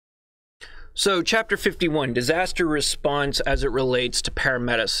So, Chapter 51, Disaster Response as it relates to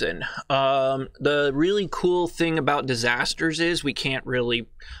paramedicine. The really cool thing about disasters is we can't really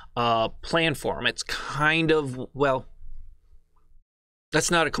plan for them. It's kind of, well, that's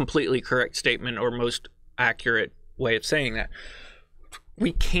not a completely correct statement or most accurate way of saying that.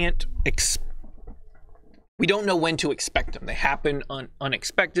 We can't, we don't know when to expect them. They happen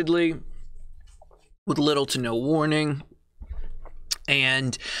unexpectedly with little to no warning.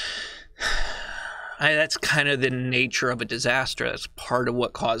 And that's kind of the nature of a disaster. That's part of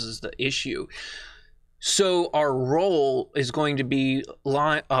what causes the issue. So our role is going to be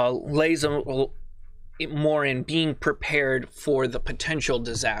lays more in being prepared for the potential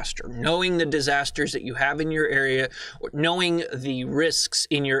disaster, knowing the disasters that you have in your area, knowing the risks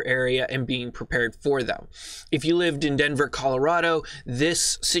in your area, and being prepared for them. If you lived in Denver, Colorado,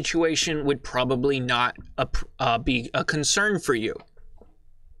 this situation would probably not be a concern for you.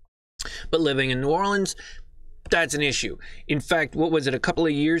 But living in New Orleans, that's an issue. In fact, what was it, a couple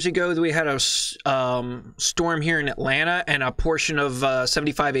of years ago that we had a storm here in Atlanta, and a portion of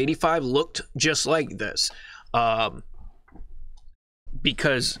 75-85 looked just like this.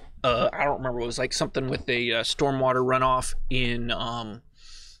 Because I don't remember, it was like something with a stormwater runoff in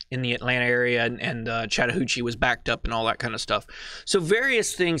the Atlanta area, and Chattahoochee was backed up and all that kind of stuff. So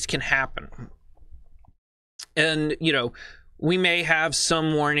various things can happen. And, you know, we may have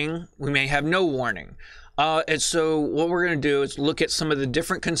some warning, we may have no warning. And so what we're going to do is look at some of the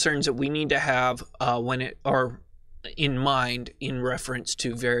different concerns that we need to have in mind in reference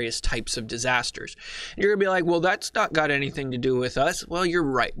to various types of disasters. And you're going to be like, well, that's not got anything to do with us. Well, you're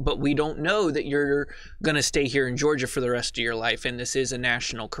right, but we don't know that you're going to stay here in Georgia for the rest of your life, and this is a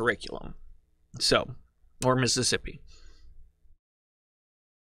national curriculum. So, or Mississippi.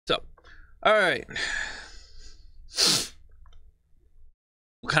 So, all right.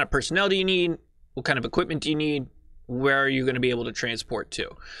 What kind of personnel do you need? What kind of equipment do you need? Where are you going to be able to transport to?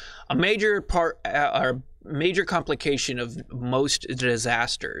 A major complication of most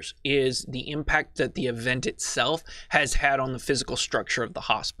disasters is the impact that the event itself has had on the physical structure of the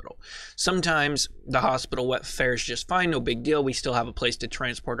hospital. Sometimes the hospital fares just fine, no big deal. We still have a place to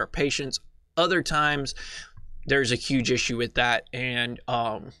transport our patients. Other times, there's a huge issue with that. And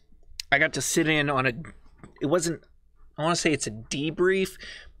I got to sit in on it wasn't, I want to say it's a debrief,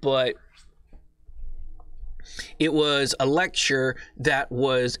 but it was a lecture that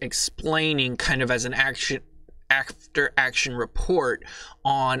was explaining kind of as an after action report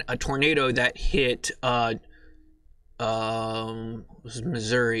on a tornado that hit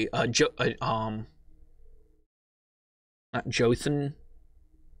Missouri, not Joplin,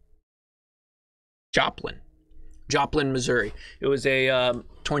 Missouri. It was a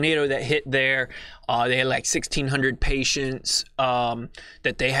tornado that hit there. They had like 1,600 patients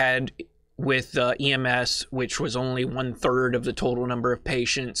that they had with EMS, which was only 1/3 of the total number of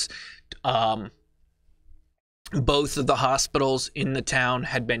patients. Both of the hospitals in the town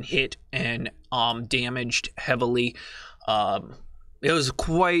had been hit and damaged heavily. It was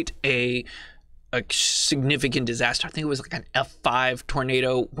quite a significant disaster. I think it was like an F5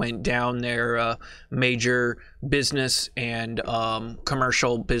 tornado went down their major business and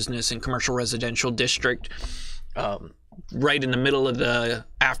commercial business and commercial residential district right in the middle of the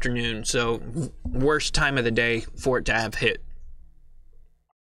afternoon. So worst time of the day for it to have hit.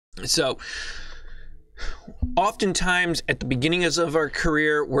 So oftentimes at the beginnings of our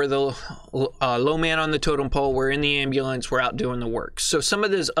career, we're the low man on the totem pole. We're in the ambulance. We're out doing the work. So some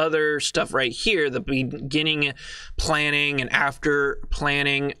of this other stuff right here, the beginning planning and after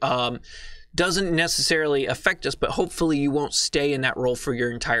planning, doesn't necessarily affect us, but hopefully you won't stay in that role for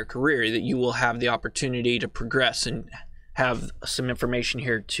your entire career, that you will have the opportunity to progress and have some information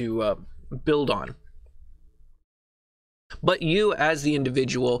here to build on. But you as the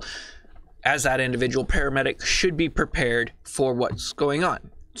individual, as that individual paramedic, should be prepared for what's going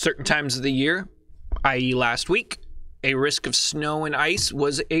on. Certain times of the year, i.e. last week, a risk of snow and ice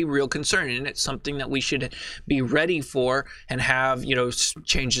was a real concern, and it's something that we should be ready for and have, you know,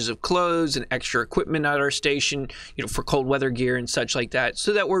 changes of clothes and extra equipment at our station, you know, for cold weather gear and such like that,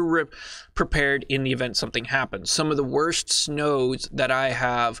 so that we're prepared in the event something happens. Some of the worst snows that I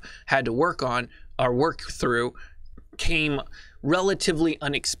have had to work on or work through came relatively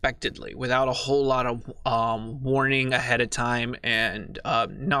unexpectedly, without a whole lot of warning ahead of time and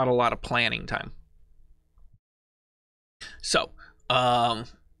not a lot of planning time. So,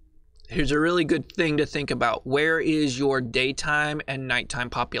 here's a really good thing to think about. Where is your daytime and nighttime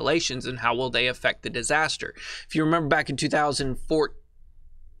populations, and how will they affect the disaster? If you remember back in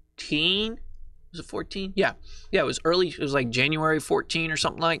 2014, was it 14? Yeah, it was early. It was like January 14 or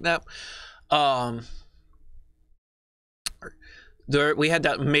something like that. um, we had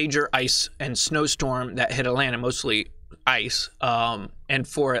that major ice and snowstorm that hit Atlanta, mostly ice. And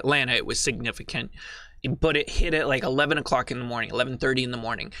for Atlanta, it was significant. But it hit at like 11 o'clock in the morning, 11:30 in the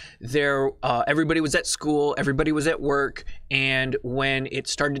morning. Everybody was at school, everybody was at work, and when it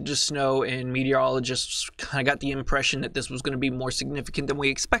started to snow and meteorologists kind of got the impression that this was going to be more significant than we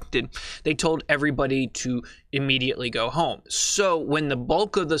expected, they told everybody to immediately go home. So when the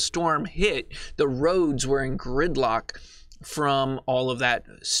bulk of the storm hit, the roads were in gridlock from all of that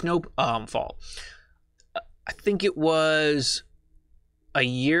snowfall. I think it was a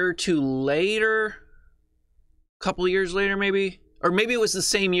year or two later, couple of years later, maybe, or maybe it was the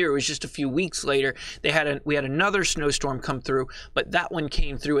same year. It was just a few weeks later. We had another snowstorm come through, but that one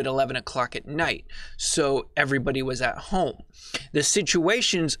came through at 11 o'clock at night, so everybody was at home. The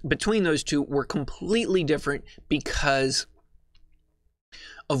situations between those two were completely different because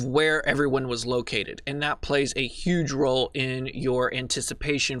of where everyone was located, and that plays a huge role in your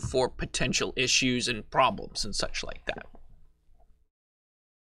anticipation for potential issues and problems and such like that.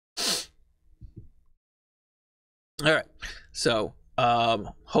 All right, so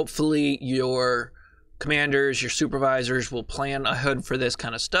hopefully your commanders, your supervisors will plan ahead for this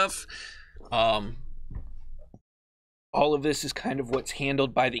kind of stuff. All of this is kind of what's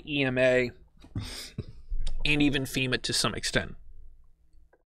handled by the EMA and even FEMA to some extent.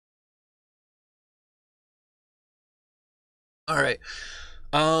 All right.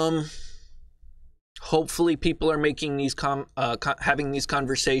 Hopefully people are making these having these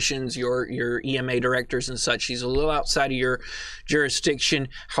conversations, your EMA directors and such. He's a little outside of your jurisdiction.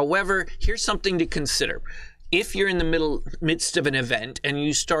 However, here's something to consider. If you're in the midst of an event and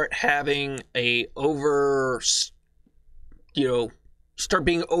you start having start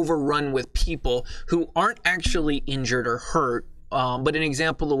being overrun with people who aren't actually injured or hurt, but an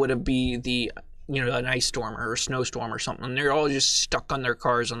example would be an ice storm or a snowstorm or something, and they're all just stuck on their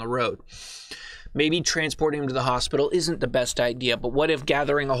cars on the road. Maybe transporting them to the hospital isn't the best idea, but what if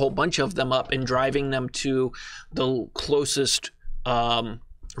gathering a whole bunch of them up and driving them to the closest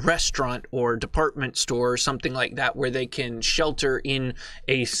restaurant or department store or something like that, where they can shelter in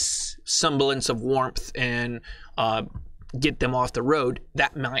a semblance of warmth and get them off the road?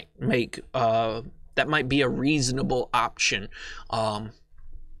 That might be a reasonable option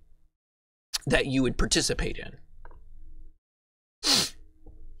that you would participate in.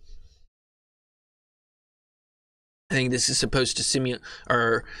 I think this is supposed to simulate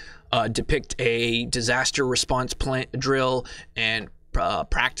or depict a disaster response drill and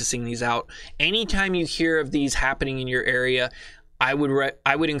practicing these out. Anytime you hear of these happening in your area, I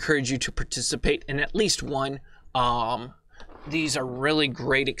would encourage you to participate in at least one. These are really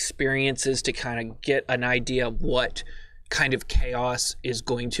great experiences to kind of get an idea of what kind of chaos is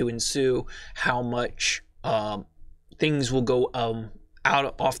going to ensue, how much things will go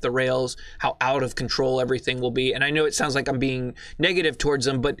off the rails, how out of control everything will be. And I know it sounds like I'm being negative towards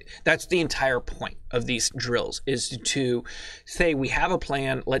them, but that's the entire point of these drills, is to say we have a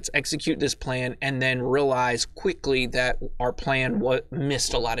plan, let's execute this plan, and then realize quickly that our plan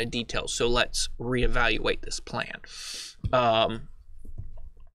missed a lot of details, so let's reevaluate this plan.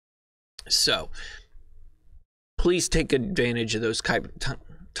 So please take advantage of those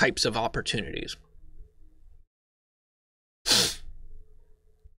types of opportunities.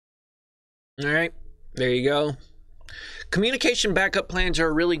 All right, there you go. Communication backup plans are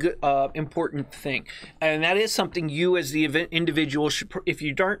a really good, important thing, and that is something you as the individual should. If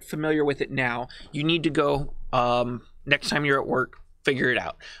you aren't familiar with it now, you need to go next time you're at work, figure it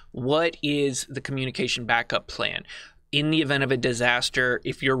out. What is the communication backup plan? In the event of a disaster,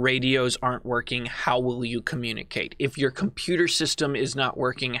 if your radios aren't working, how will you communicate? If your computer system is not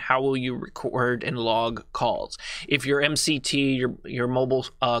working, how will you record and log calls? If your MCT, your mobile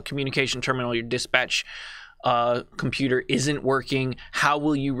communication terminal, your dispatch computer isn't working, how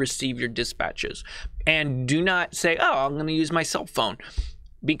will you receive your dispatches? And do not say, oh, I'm going to use my cell phone.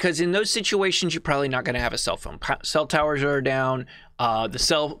 Because in those situations, you're probably not going to have a cell phone. Cell towers are down. The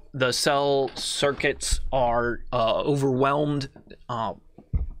cell circuits are overwhelmed.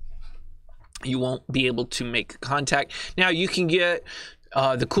 You won't be able to make contact. Now you can get.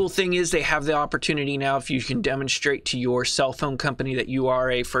 The cool thing is they have the opportunity now, if you can demonstrate to your cell phone company that you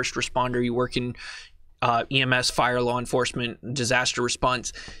are a first responder, you work in EMS, fire, law enforcement, disaster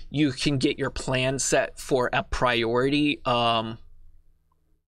response, you can get your plan set for a priority.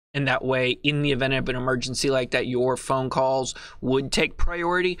 And that way, in the event of an emergency like that, your phone calls would take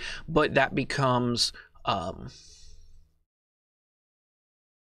priority, but that becomes,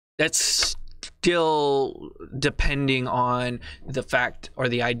 that's still depending on the fact or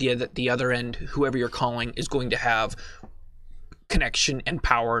the idea that the other end, whoever you're calling, is going to have connection and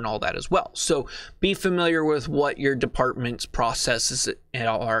power and all that as well. So be familiar with what your department's processes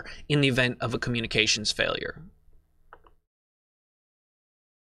are in the event of a communications failure.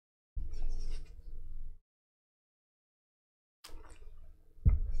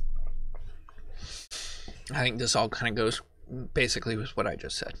 I think this all kind of goes basically with what I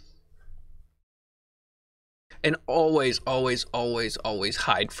just said. And always, always, always, always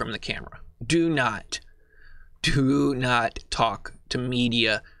hide from the camera. Do not talk to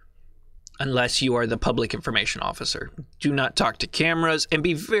media unless you are the public information officer. Do not talk to cameras, and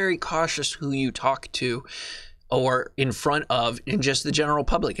be very cautious who you talk to or in front of in just the general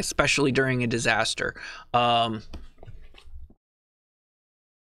public, especially during a disaster.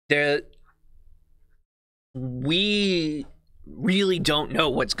 We really don't know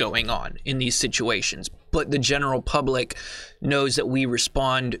what's going on in these situations, but the general public knows that we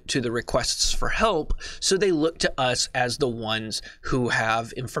respond to the requests for help, so they look to us as the ones who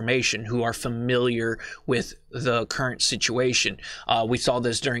have information, who are familiar with the current situation. We saw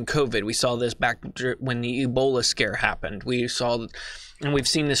this during COVID. We saw this back when the Ebola scare happened. We saw, and we've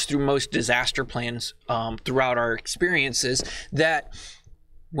seen this through most disaster plans throughout our experiences, that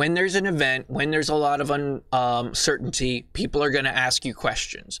when there's an event, when there's a lot of uncertainty, people are going to ask you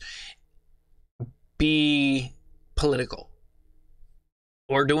questions. Be political.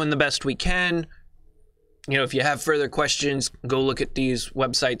 We're doing the best we can. You know, if you have further questions, go look at these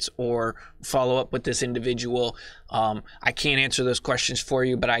websites or follow up with this individual. I can't answer those questions for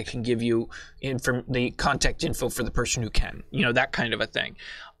you, but I can give you the contact info for the person who can. You know, that kind of a thing.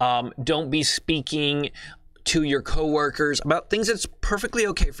 Don't be speaking to your coworkers about things that's perfectly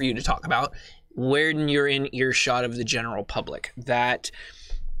okay for you to talk about when you're in earshot of the general public. That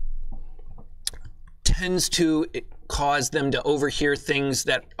tends to cause them to overhear things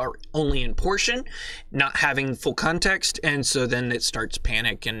that are only in portion, not having full context, and so then it starts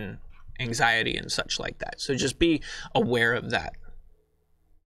panic and anxiety and such like that. So just be aware of that.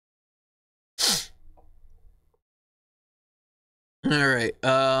 All right.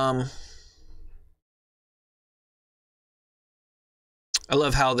 I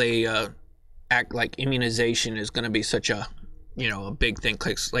love how they act like immunization is going to be such a, you know, a big thing.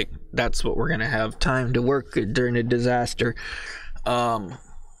 Like that's what we're going to have time to work during a disaster. But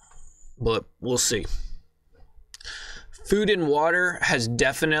we'll see. Food and water has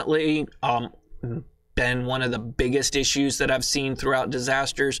definitely been one of the biggest issues that I've seen throughout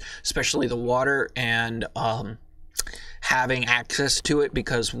disasters, especially the water and having access to it,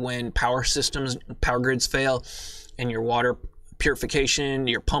 because when power grids fail and your water purification,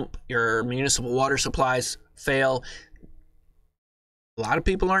 your municipal water supplies fail, a lot of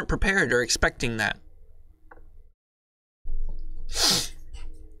people aren't prepared or expecting that.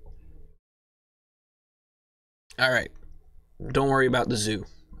 All right. Don't worry about the zoo.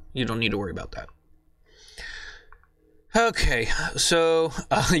 You don't need to worry about that. Okay. So,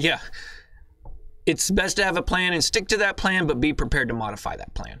 yeah. It's best to have a plan and stick to that plan, but be prepared to modify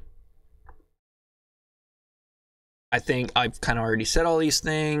that plan. I think I've kind of already said all these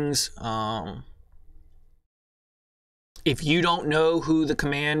things. If you don't know who the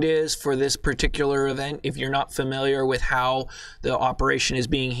command is for this particular event, if you're not familiar with how the operation is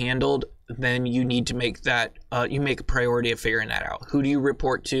being handled, then you need to make that, you make a priority of figuring that out. Who do you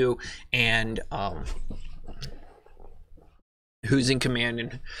report to, and who's in command,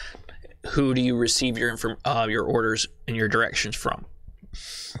 and who do you receive your orders and your directions from?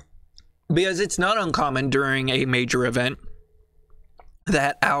 Because it's not uncommon during a major event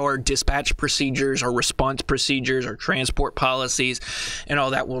that our dispatch procedures, our response procedures, our transport policies, and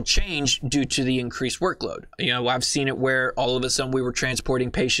all that will change due to the increased workload. You know, I've seen it where all of a sudden we were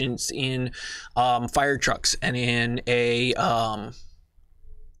transporting patients in fire trucks and in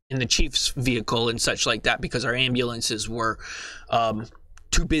the chief's vehicle and such like that, because our ambulances were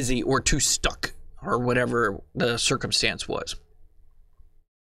too busy or too stuck or whatever the circumstance was.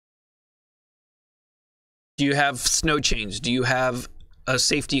 Do you have snow chains? Do you have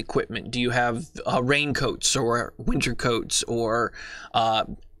safety equipment? Do you have raincoats or winter coats or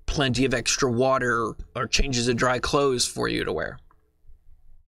plenty of extra water or changes of dry clothes for you to wear?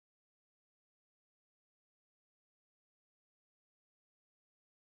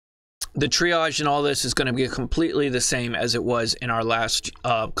 The triage and all this is going to be completely the same as it was in our last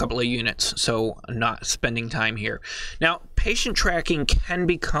couple of units, so I'm not spending time here. Now, patient tracking can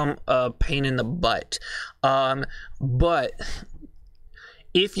become a pain in the butt, but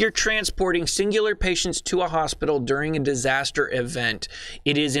If you're transporting singular patients to a hospital during a disaster event,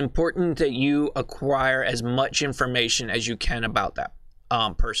 it is important that you acquire as much information as you can about that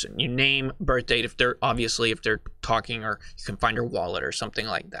person. You name, birth date, if they're talking, or you can find their wallet or something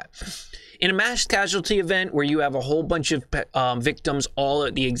like that. In a mass casualty event where you have a whole bunch of victims all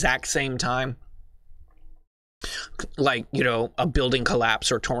at the exact same time, like, you know, a building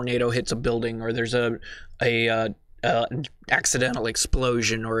collapse or tornado hits a building, or there's a accidental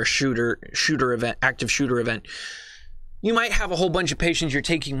explosion or a active shooter event, you might have a whole bunch of patients. You're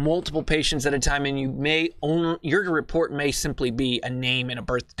taking multiple patients at a time, and your report may simply be a name and a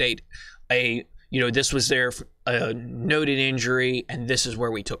birth date, this was their noted injury, and this is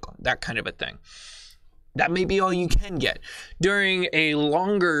where we took them, that kind of a thing. That may be all you can get. During a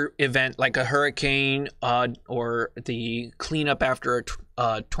longer event like a hurricane or the cleanup after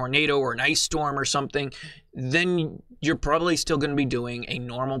a tornado or an ice storm or something, then you're probably still going to be doing a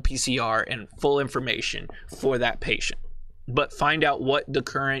normal PCR and full information for that patient. But find out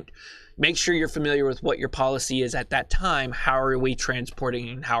make sure you're familiar with what your policy is at that time. How are we transporting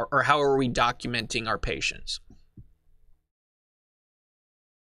and how are we documenting our patients?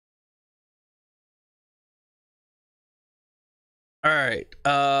 All right.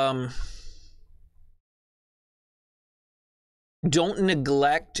 Don't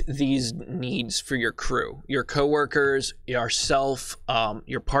neglect these needs for your crew, your coworkers, yourself,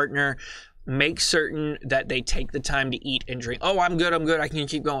 your partner. Make certain that they take the time to eat and drink. Oh, I'm good. I can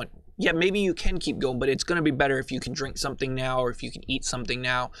keep going. Yeah, maybe you can keep going, but it's going to be better if you can drink something now, or if you can eat something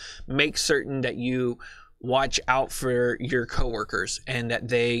now. Make certain that you watch out for your coworkers and that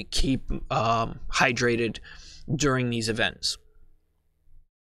they keep hydrated during these events.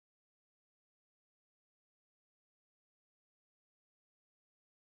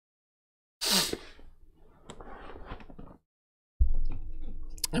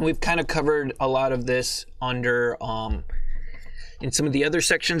 And we've kind of covered a lot of this under in some of the other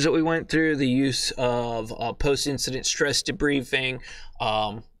sections that we went through, the use of post-incident stress debriefing,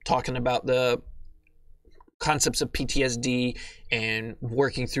 talking about the concepts of PTSD and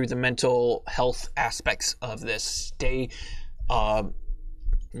working through the mental health aspects of this. Stay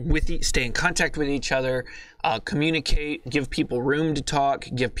in contact with each other, communicate, give people room to talk,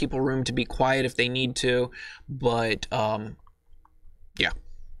 give people room to be quiet if they need to, but yeah.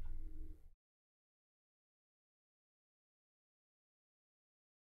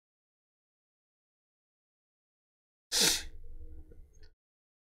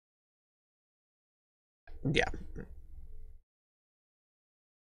 Yeah.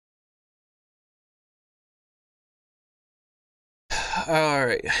 All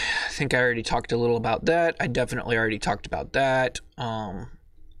right. I think I already talked a little about that. I definitely already talked about that. And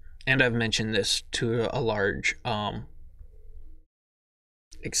I've mentioned this to a large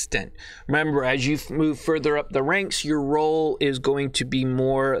extent. Remember, as you move further up the ranks, your role is going to be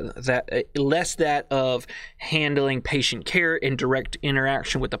less that of handling patient care and direct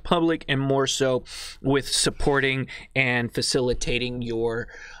interaction with the public, and more so with supporting and facilitating your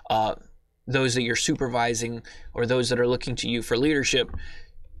those that you're supervising or those that are looking to you for leadership,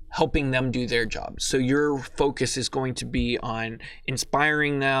 helping them do their job. So your focus is going to be on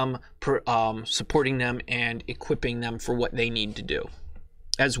inspiring them, supporting them, and equipping them for what they need to do,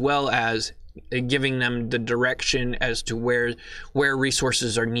 as well as giving them the direction as to where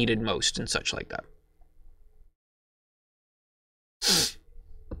resources are needed most and such like that.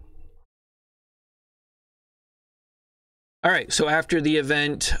 All right, so after the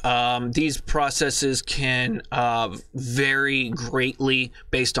event, these processes can vary greatly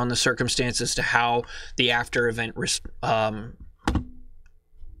based on the circumstances to how the after event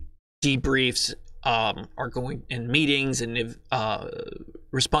debriefs are going in meetings and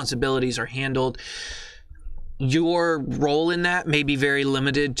responsibilities are handled. Your role in that may be very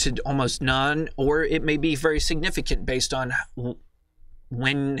limited to almost none, or it may be very significant based on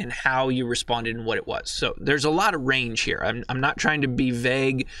when and how you responded and what it was. So there's a lot of range here. I'm not trying to be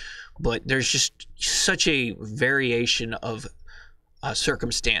vague, but there's just such a variation of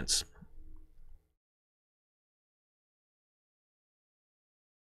circumstance.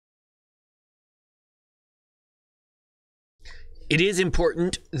 It is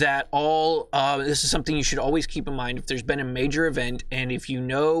important that this is something you should always keep in mind. If there's been a major event, and if you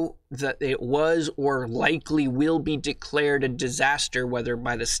know that it was or likely will be declared a disaster, whether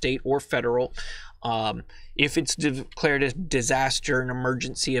by the state or federal, if it's declared a disaster, an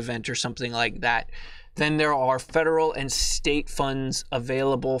emergency event or something like that, then there are federal and state funds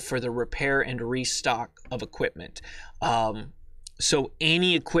available for the repair and restock of equipment. So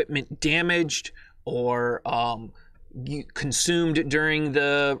any equipment damaged or consumed during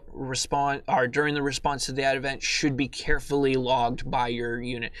the response to that event should be carefully logged by your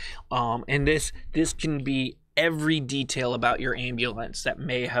unit. And this can be every detail about your ambulance that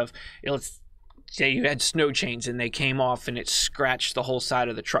may have, let's say you had snow chains and they came off and it scratched the whole side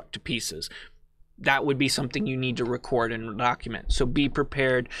of the truck to pieces. That would be something you need to record and document. So be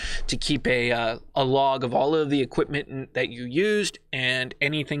prepared to keep a log of all of the equipment that you used and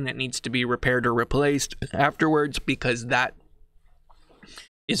anything that needs to be repaired or replaced afterwards, because that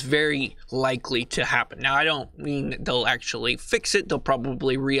is very likely to happen. Now, I don't mean that they'll actually fix it. They'll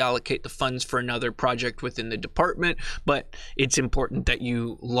probably reallocate the funds for another project within the department, but it's important that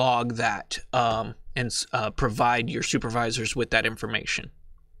you log that and provide your supervisors with that information.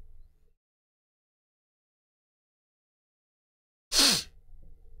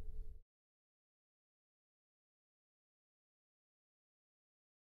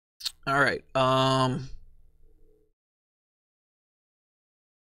 All right.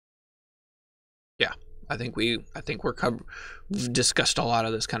 Yeah, I think we've discussed a lot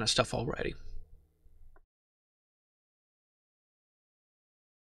of this kind of stuff already.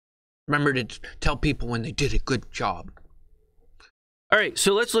 Remember to tell people when they did a good job. All right,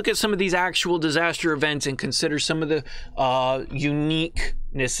 so let's look at some of these actual disaster events and consider some of the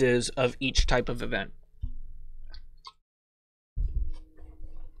uniquenesses of each type of event.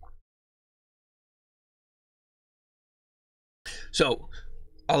 So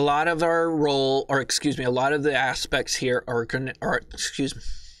a lot of our role, or excuse me, a lot of the aspects here are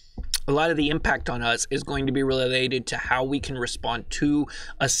a lot of the impact on us is going to be related to how we can respond to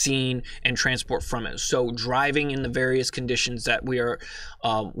a scene and transport from it. So driving in the various conditions that we are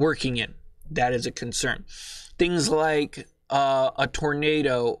working in, that is a concern. Things like a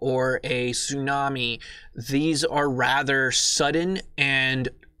tornado or a tsunami, these are rather sudden and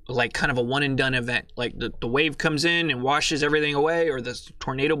like kind of a one and done event. Like the wave comes in and washes everything away, or the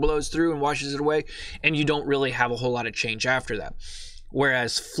tornado blows through and washes it away, and you don't really have a whole lot of change after that.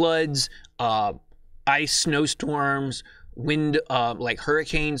 Whereas floods, ice, snowstorms, wind, like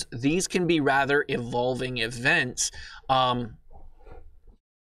hurricanes, these can be rather evolving events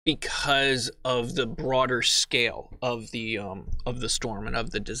because of the broader scale of the storm and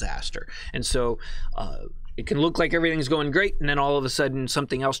of the disaster. And so it can look like everything's going great, and then all of a sudden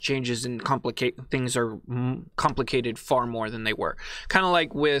something else changes and things are complicated far more than they were. Kind of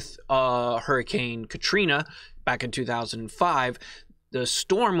like with Hurricane Katrina back in 2005. The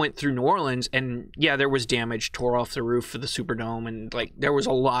storm went through New Orleans, and yeah, there was damage, tore off the roof of the Superdome, and like there was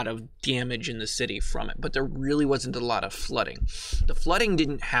a lot of damage in the city from it, but there really wasn't a lot of flooding. The flooding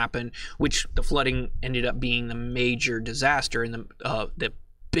didn't happen, which the flooding ended up being the major disaster and the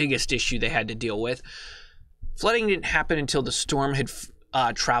biggest issue they had to deal with. Flooding didn't happen until the storm had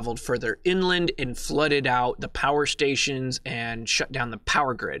traveled further inland and flooded out the power stations and shut down the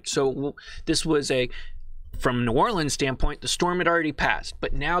power grid. So this was from New Orleans standpoint, the storm had already passed,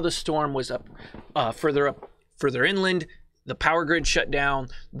 but now the storm was further inland. The power grid shut down.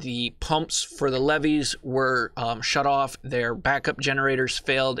 The pumps for the levees were shut off. Their backup generators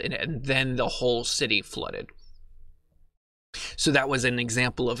failed, and then the whole city flooded. So that was an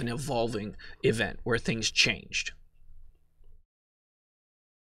example of an evolving event where things changed.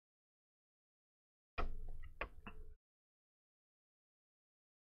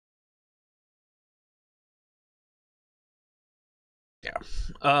 Yeah.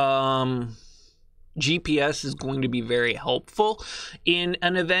 GPS is going to be very helpful in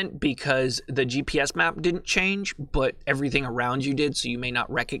an event because the GPS map didn't change, but everything around you did, so you may not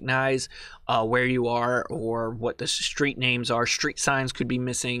recognize where you are or what the street names are. Street signs could be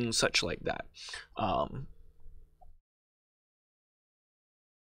missing, such like that.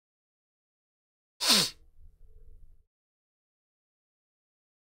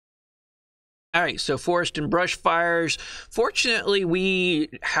 All right, so forest and brush fires. Fortunately, we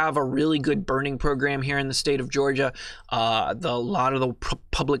have a really good burning program here in the state of Georgia. A lot of the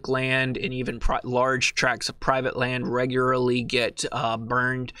public land and even large tracts of private land regularly get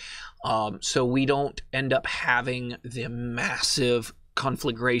burned. So we don't end up having the massive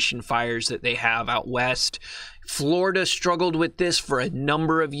conflagration fires that they have out west. Florida struggled with this for a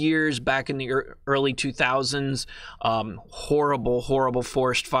number of years back in the early 2000s. Horrible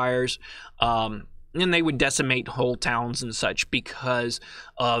forest fires. And they would decimate whole towns and such because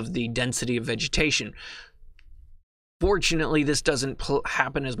of the density of vegetation. Fortunately, this doesn't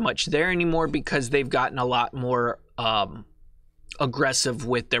happen as much there anymore because they've gotten a lot more aggressive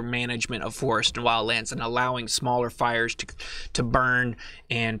with their management of forest and wildlands and allowing smaller fires to burn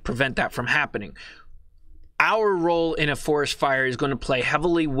and prevent that from happening. our role in a forest fire is going to play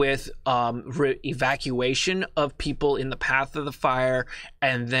heavily with evacuation of people in the path of the fire,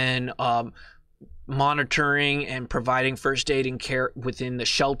 and then monitoring and providing first aid and care within the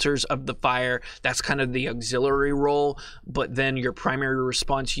shelters of the fire. That's kind of the auxiliary role. But then your primary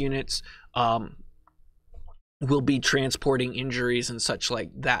response units will be transporting injuries and such like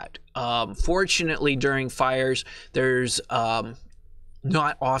that. Fortunately, during fires, there's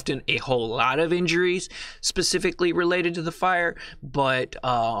not often a whole lot of injuries specifically related to the fire, but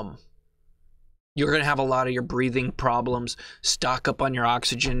you're going to have a lot of your breathing problems, stock up on your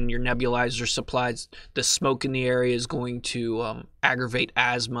oxygen, your nebulizer supplies. The smoke in the area is going to aggravate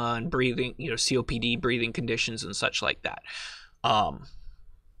asthma and breathing, COPD breathing conditions and such like that.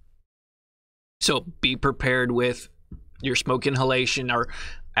 So be prepared with your smoke inhalation or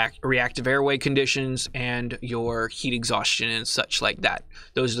reactive airway conditions and your heat exhaustion and such like that.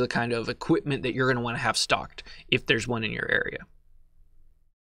 Those are the kind of equipment that you're going to want to have stocked if there's one in your area.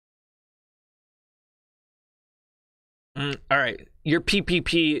 All right, your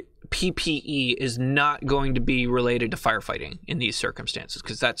PPE is not going to be related to firefighting in these circumstances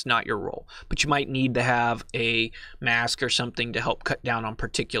because that's not your role. But you might need to have a mask or something to help cut down on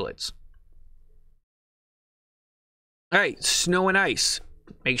particulates. All right, snow and ice.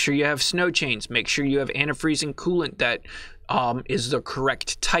 Make sure you have snow chains. Make sure you have antifreeze and coolant that is the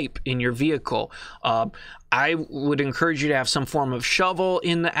correct type in your vehicle. I would encourage you to have some form of shovel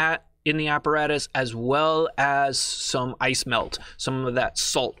in the apparatus, as well as some ice melt, some of that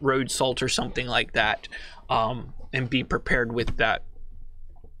salt, road salt or something like that, and be prepared with that.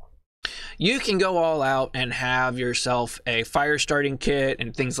 You can go all out and have yourself a fire starting kit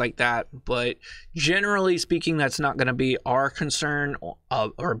and things like that, but generally speaking, that's not going to be our concern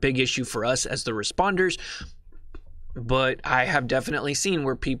or a big issue for us as the responders. But I have definitely seen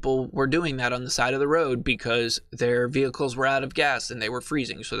where people were doing that on the side of the road because their vehicles were out of gas and they were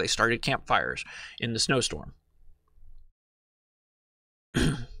freezing, so they started campfires in the snowstorm.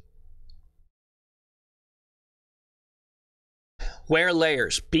 Wear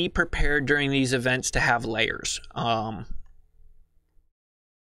layers. Be prepared during these events to have layers. And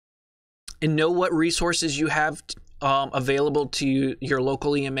know what resources you have available to your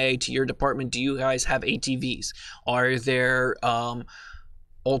local EMA, to your department. Do you guys have ATVs? Are there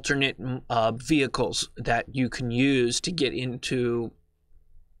alternate vehicles that you can use to get into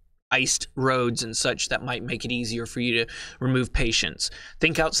iced roads and such that might make it easier for you to remove patients?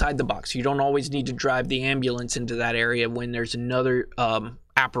 Think outside the box. You don't always need to drive the ambulance into that area when there's another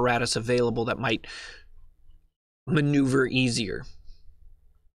apparatus available that might maneuver easier.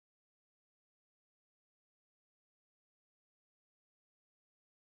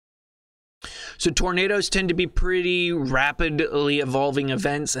 So tornadoes tend to be pretty rapidly evolving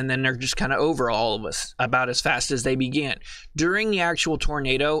events, and then they're just kind of over all of us about as fast as they began. During the actual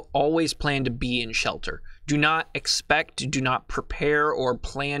tornado, always plan to be in shelter. Do not expect, do not prepare or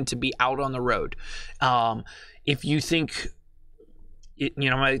plan to be out on the road. If you think,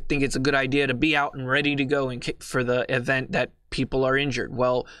 I think it's a good idea to be out and ready to go and kick for the event that people are injured.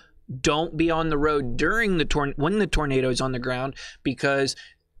 Well, don't be on the road during when the tornado is on the ground, because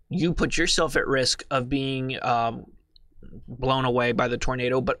you put yourself at risk of being blown away by the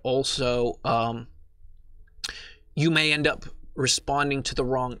tornado, but also you may end up responding to the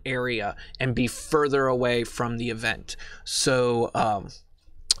wrong area and be further away from the event. So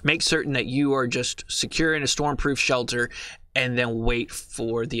make certain that you are just secure in a stormproof shelter, and then wait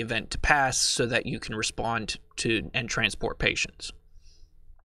for the event to pass so that you can respond to and transport patients.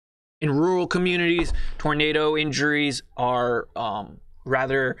 In rural communities, tornado injuries are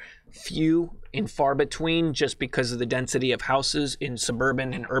rather few and far between, just because of the density of houses. In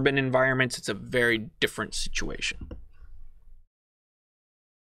suburban and urban environments, it's a very different situation.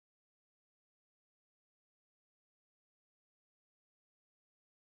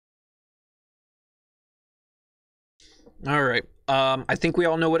 All right. I think we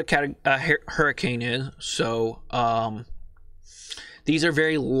all know what a hurricane is. So these are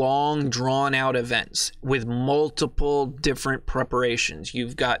very long, drawn-out events with multiple different preparations.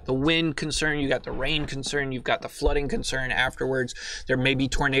 You've got the wind concern, you've got the rain concern, you've got the flooding concern afterwards. There may be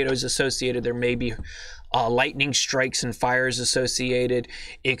tornadoes associated. There may be lightning strikes and fires associated.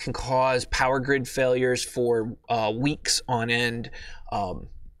 It can cause power grid failures for weeks on end.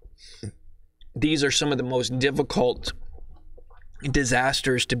 These are some of the most difficult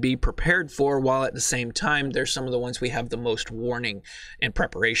disasters to be prepared for, while at the same time they're some of the ones we have the most warning and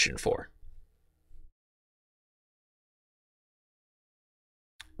preparation for.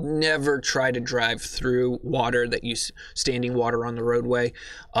 never try to drive through water that you standing water on the roadway,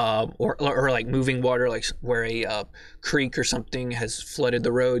 or like moving water, like where a creek or something has flooded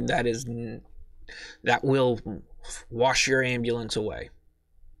the road. That will wash your ambulance away.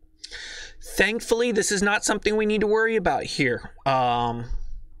 Thankfully, this is not something we need to worry about here.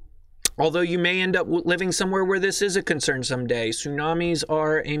 Although you may end up living somewhere where this is a concern someday. Tsunamis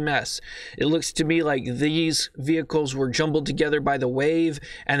are a mess. It looks to me like these vehicles were jumbled together by the wave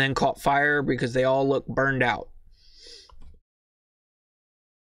and then caught fire because they all look burned out.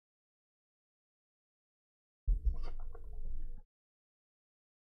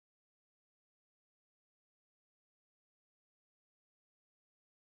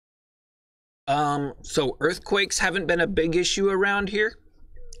 So earthquakes haven't been a big issue around here,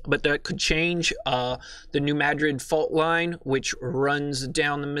 but that could change. The New Madrid fault line, which runs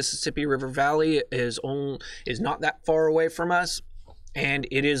down the Mississippi River Valley, is not that far away from us, and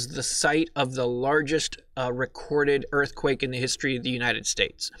it is the site of the largest recorded earthquake in the history of the United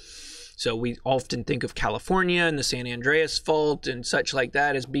States. So we often think of California and the San Andreas Fault and such like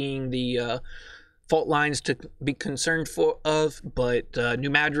that as being the fault lines to be concerned of, but New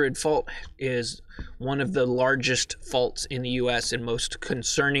Madrid fault is one of the largest faults in the U.S. and most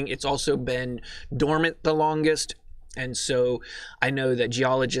concerning. It's also been dormant the longest, and so I know that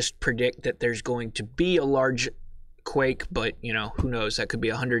geologists predict that there's going to be a large quake, but who knows? That could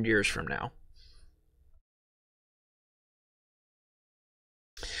be 100 years from now.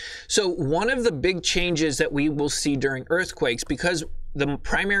 So one of the big changes that we will see during earthquakes, because the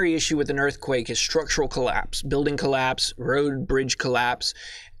primary issue with an earthquake is structural collapse, building collapse, road, bridge collapse.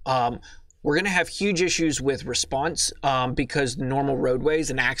 We're going to have huge issues with response because normal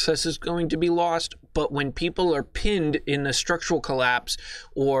roadways and access is going to be lost. But when people are pinned in the structural collapse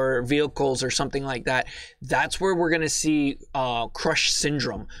or vehicles or something like that, that's where we're going to see crush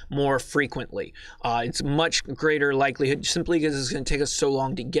syndrome more frequently. It's much greater likelihood simply because it's going to take us so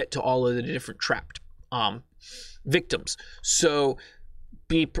long to get to all of the different trapped victims. So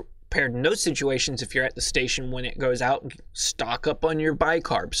be prepared in those situations. If you're at the station when it goes out, stock up on your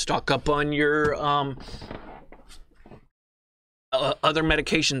bicarb, stock up on your other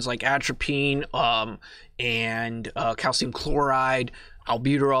medications like atropine and calcium chloride,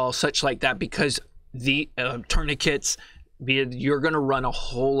 albuterol, such like that, because the tourniquets, you're going to run a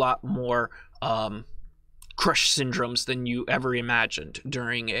whole lot more crush syndromes than you ever imagined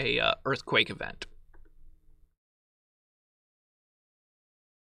during a earthquake event.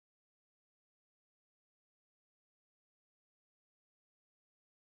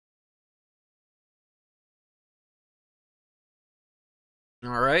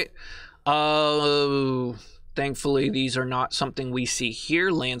 All right. Thankfully, these are not something we see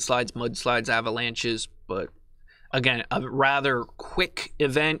here. Landslides, mudslides, avalanches, but again, a rather quick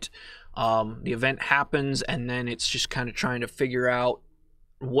event. The event happens, and then it's just kind of trying to figure out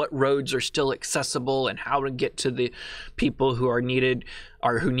what roads are still accessible and how to get to the people who are needed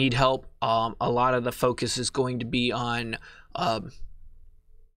or who need help. A lot of the focus is going to be on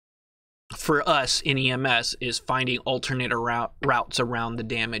for us in EMS is finding alternate routes around the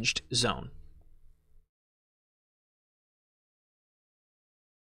damaged zone.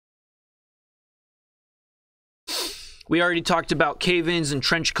 We already talked about cave-ins and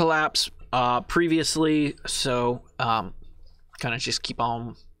trench collapse previously, so kind of just keep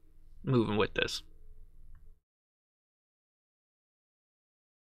on moving with this.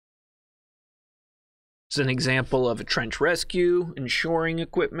 It's an example of a trench rescue and shoring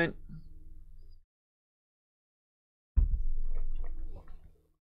equipment.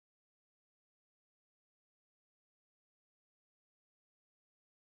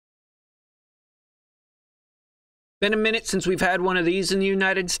 Been a minute since we've had one of these in the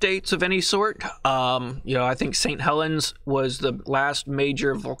United States of any sort. I think St. Helens was the last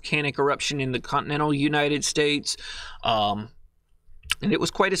major volcanic eruption in the continental United States. And it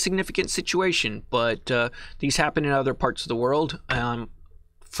was quite a significant situation, but these happen in other parts of the world,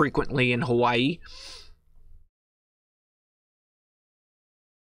 frequently in Hawaii.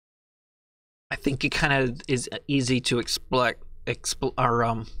 I think it kind of is easy to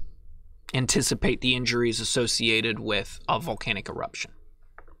anticipate the injuries associated with a volcanic eruption.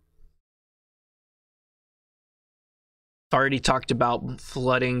 I've already talked about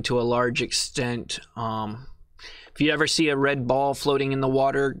flooding to a large extent. If you ever see a red ball floating in the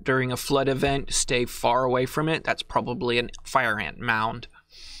water during a flood event, stay far away from it. That's probably a fire ant mound.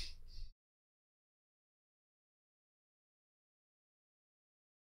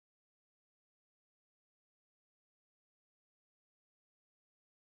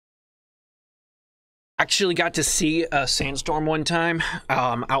 Actually got to see a sandstorm one time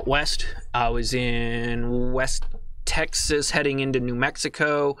out west. I was in West Texas heading into New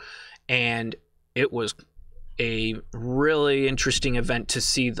Mexico, and it was a really interesting event to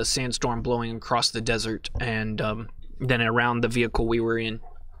see the sandstorm blowing across the desert and then around the vehicle we were in.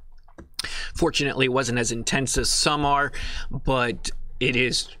 Fortunately, it wasn't as intense as some are, but it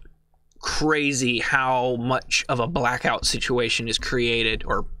is crazy how much of a blackout situation is created,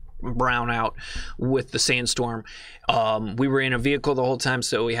 or brownout, with the sandstorm. We were in a vehicle the whole time,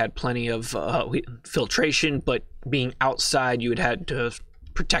 so we had plenty of filtration, but being outside, you had to have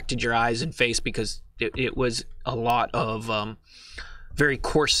protected your eyes and face because it was a lot of very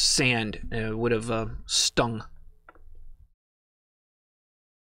coarse sand. It would have stung.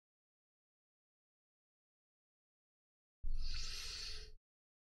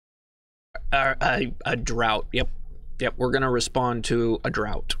 A drought. Yep. We're gonna respond to a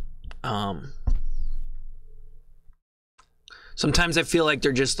drought. Sometimes I feel like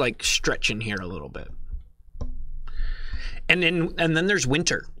they're just like stretching here a little bit. And then there's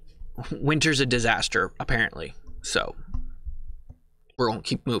winter. Winter's a disaster, apparently. So we're gonna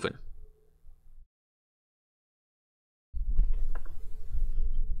keep moving.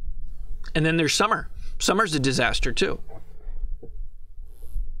 And then there's summer. Summer's a disaster too.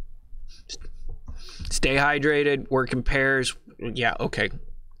 Stay hydrated, work in pairs. Yeah, okay.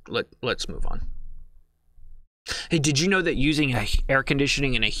 Let's move on. Hey, did you know that using air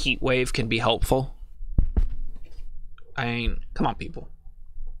conditioning in a heat wave can be helpful? I mean, come on, people.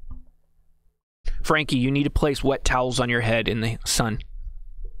 Frankie, you need to place wet towels on your head in the sun.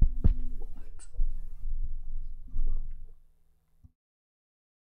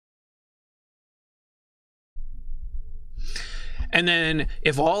 And then,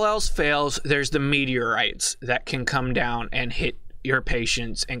 if all else fails, there's the meteorites that can come down and hit your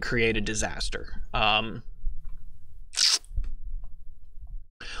patients and create a disaster.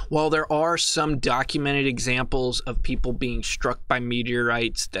 While there are some documented examples of people being struck by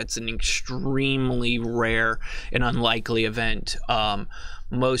meteorites, that's an extremely rare and unlikely event.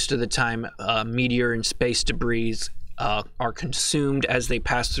 Most of the time, meteor and space debris are consumed as they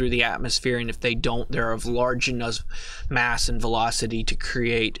pass through the atmosphere, and if they don't, they're of large enough mass and velocity to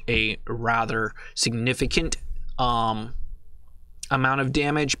create a rather significant amount of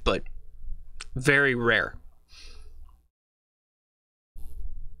damage, but very rare.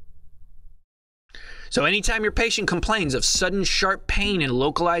 So anytime your patient complains of sudden sharp pain and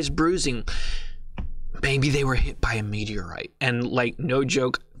localized bruising, maybe they were hit by a meteorite. And like, no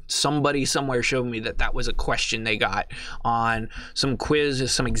joke, somebody somewhere showed me that was a question they got on some quiz or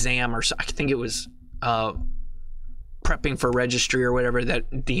some exam, or I think it was prepping for registry or whatever,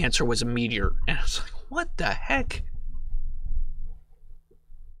 that the answer was a meteor. And I was like, what the heck?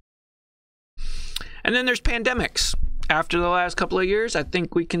 And then there's pandemics. After the last couple of years, I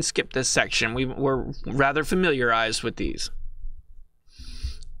think we can skip this section. We're rather familiarized with these.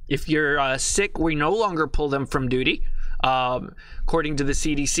 If you're sick, we no longer pull them from duty. According to the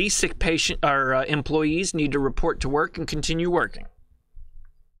CDC, sick patient or employees need to report to work and continue working.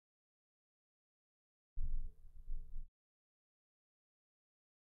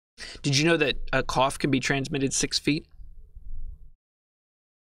 Did you know that a cough can be transmitted 6 feet?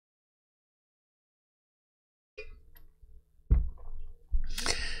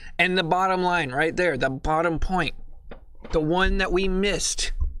 And the bottom line right there, the bottom point, the one that we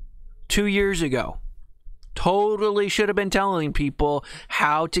missed 2 years ago, totally should have been telling people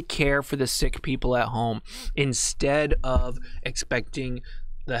how to care for the sick people at home instead of expecting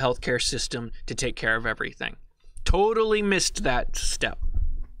the healthcare system to take care of everything. Totally missed that step.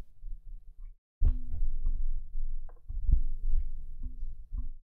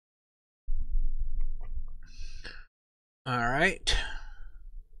 All right.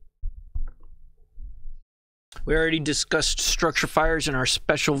 We already discussed structure fires in our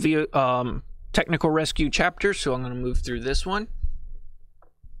special technical rescue chapter, so I'm going to move through this one.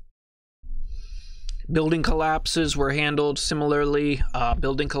 Building collapses were handled similarly.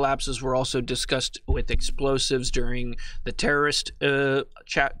 Building collapses were also discussed with explosives during the terrorism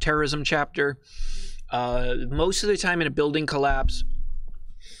chapter. Most of the time in a building collapse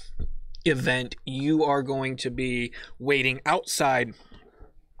event, you are going to be waiting outside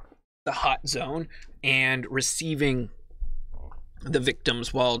the hot zone and receiving the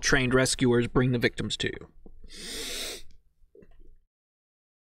victims while trained rescuers bring the victims to you.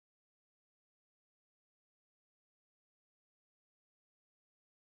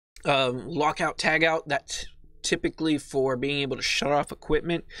 Lockout, tagout, that's typically for being able to shut off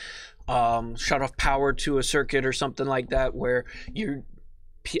equipment, shut off power to a circuit or something like that, where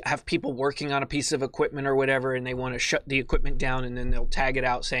have people working on a piece of equipment or whatever, and they want to shut the equipment down, and then they'll tag it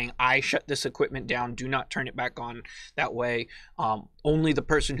out saying, I shut this equipment down, do not turn it back on. That way only the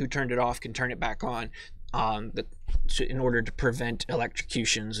person who turned it off can turn it back on, in order to prevent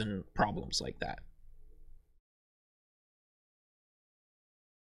electrocutions and problems like that.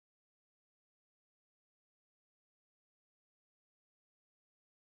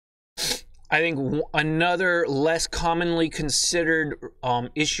 I think another less commonly considered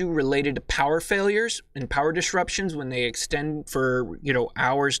issue related to power failures and power disruptions when they extend for,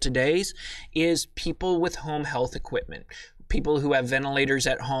 hours to days is people with home health equipment. People who have ventilators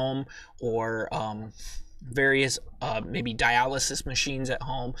at home or various maybe dialysis machines at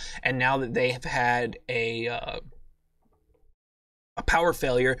home, and now that they have had a power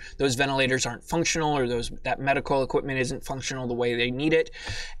failure, those ventilators aren't functional, or that medical equipment isn't functional the way they need it,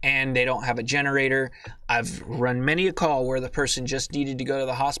 and they don't have a generator. I've run many a call where the person just needed to go to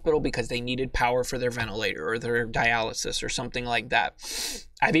the hospital because they needed power for their ventilator or their dialysis or something like that.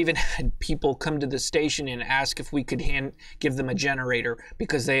 I've even had people come to the station and ask if we could give them a generator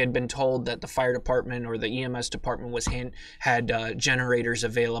because they had been told that the fire department or the EMS department had generators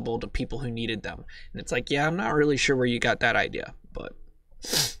available to people who needed them. And it's like, yeah, I'm not really sure where you got that idea, but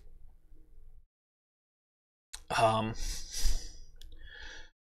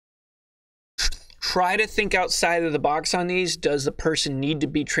try to think outside of the box on these. Does the person need to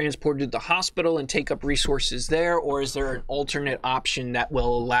be transported to the hospital and take up resources there, or is there an alternate option that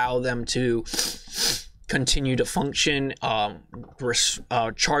will allow them to continue to function,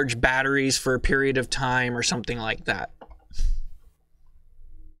 charge batteries for a period of time or something like that?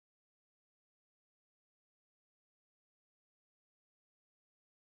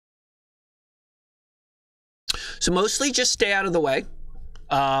 So mostly just stay out of the way.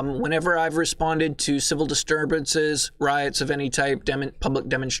 Whenever I've responded to civil disturbances, riots of any type, public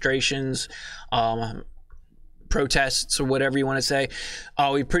demonstrations, protests, or whatever you want to say,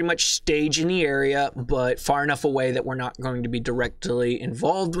 we pretty much stage in the area, but far enough away that we're not going to be directly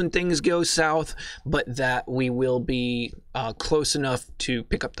involved when things go south, but that we will be close enough to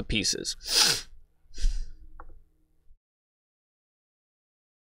pick up the pieces.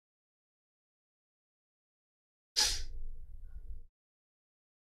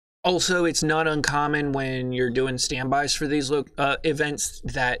 Also, it's not uncommon when you're doing standbys for these events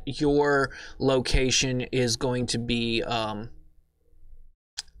that your location is going to be, they're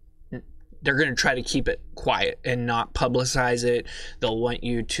going to try to keep it quiet and not publicize it. They'll want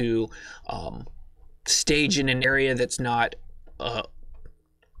you to stage in an area that's not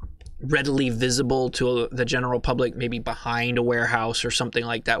readily visible to the general public, maybe behind a warehouse or something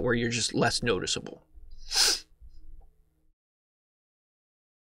like that, where you're just less noticeable.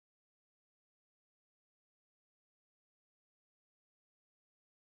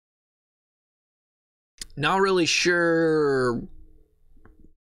 Not really sure.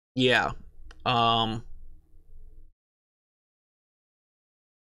 Yeah.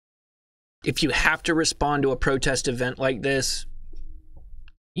 If you have to respond to a protest event like this,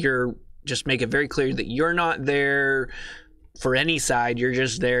 just make it very clear that you're not there for any side. You're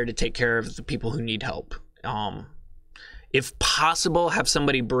just there to take care of the people who need help. If possible, have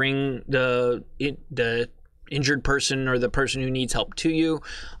somebody bring the injured person or the person who needs help to you.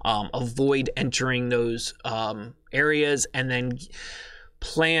 Avoid entering those areas, and then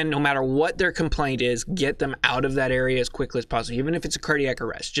plan, no matter what their complaint is, get them out of that area as quickly as possible. Even if it's a cardiac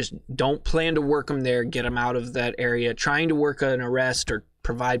arrest, just don't plan to work them there. Get them out of that area. Trying to work an arrest or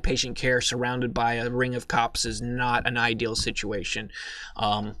provide patient care surrounded by a ring of cops is not an ideal situation.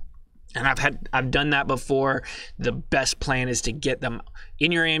 And I've done that before. The best plan is to get them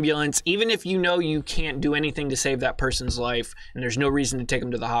in your ambulance, even if you know you can't do anything to save that person's life and there's no reason to take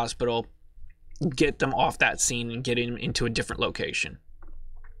them to the hospital. Get them off that scene and get them into a different location.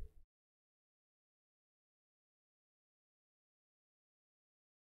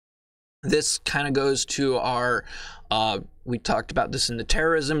 This kind of goes to our, we talked about this in the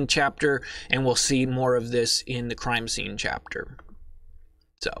terrorism chapter, and we'll see more of this in the crime scene chapter.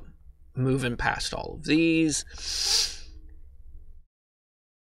 So, moving past all of these.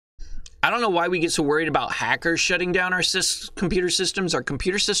 I don't know why we get so worried about hackers shutting down our computer systems. Our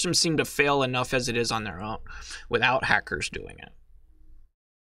computer systems seem to fail enough as it is on their own without hackers doing it.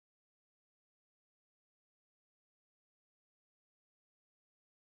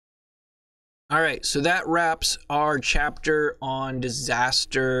 All right, so that wraps our chapter on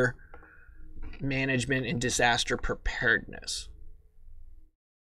disaster management and disaster preparedness.